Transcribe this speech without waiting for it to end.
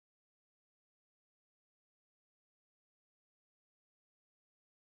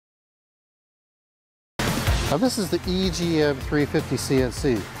Now this is the EGM 350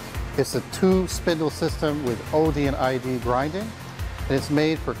 CNC. It's a 2-spindle system with OD and ID grinding, and it's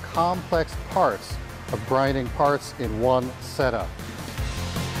made for complex parts of grinding parts in one setup.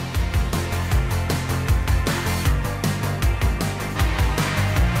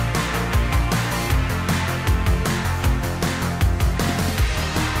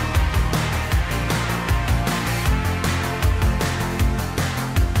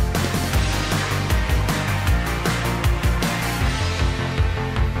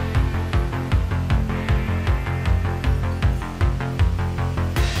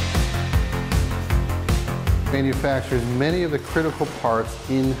 Manufactures many of the critical parts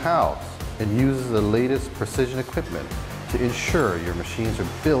in-house and uses the latest precision equipment to ensure your machines are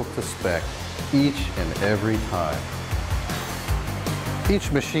built to spec each and every time.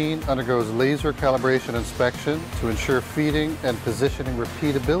 Each machine undergoes laser calibration inspection to ensure feeding and positioning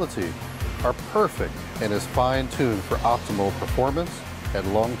repeatability are perfect and is fine-tuned for optimal performance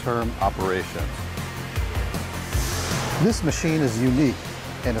and long-term operations. This machine is unique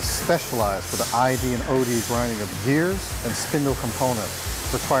and is specialized for the ID and OD grinding of gears and spindle components,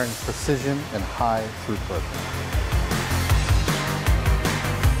 requiring precision and high throughput.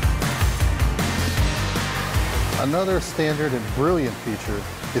 Another standard and brilliant feature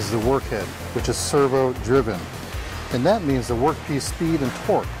is the workhead, which is servo-driven. And that means the workpiece speed and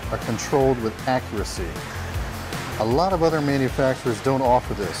torque are controlled with accuracy. A lot of other manufacturers don't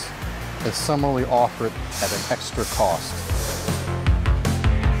offer this, as some only offer it at an extra cost.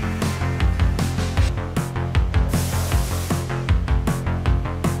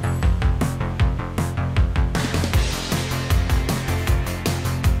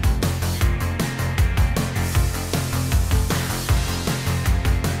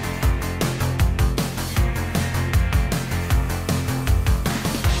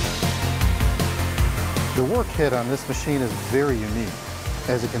 The workhead on this machine is very unique,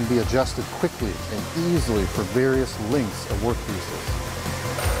 as it can be adjusted quickly and easily for various lengths of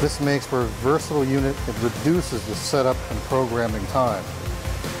workpieces. This makes for a versatile unit and reduces the setup and programming time.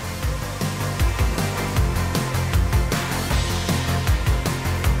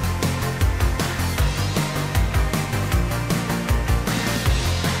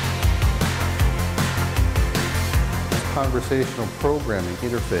 Conversational programming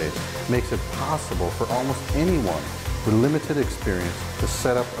interface makes it possible for almost anyone with limited experience to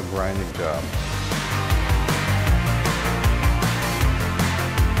set up a grinding job.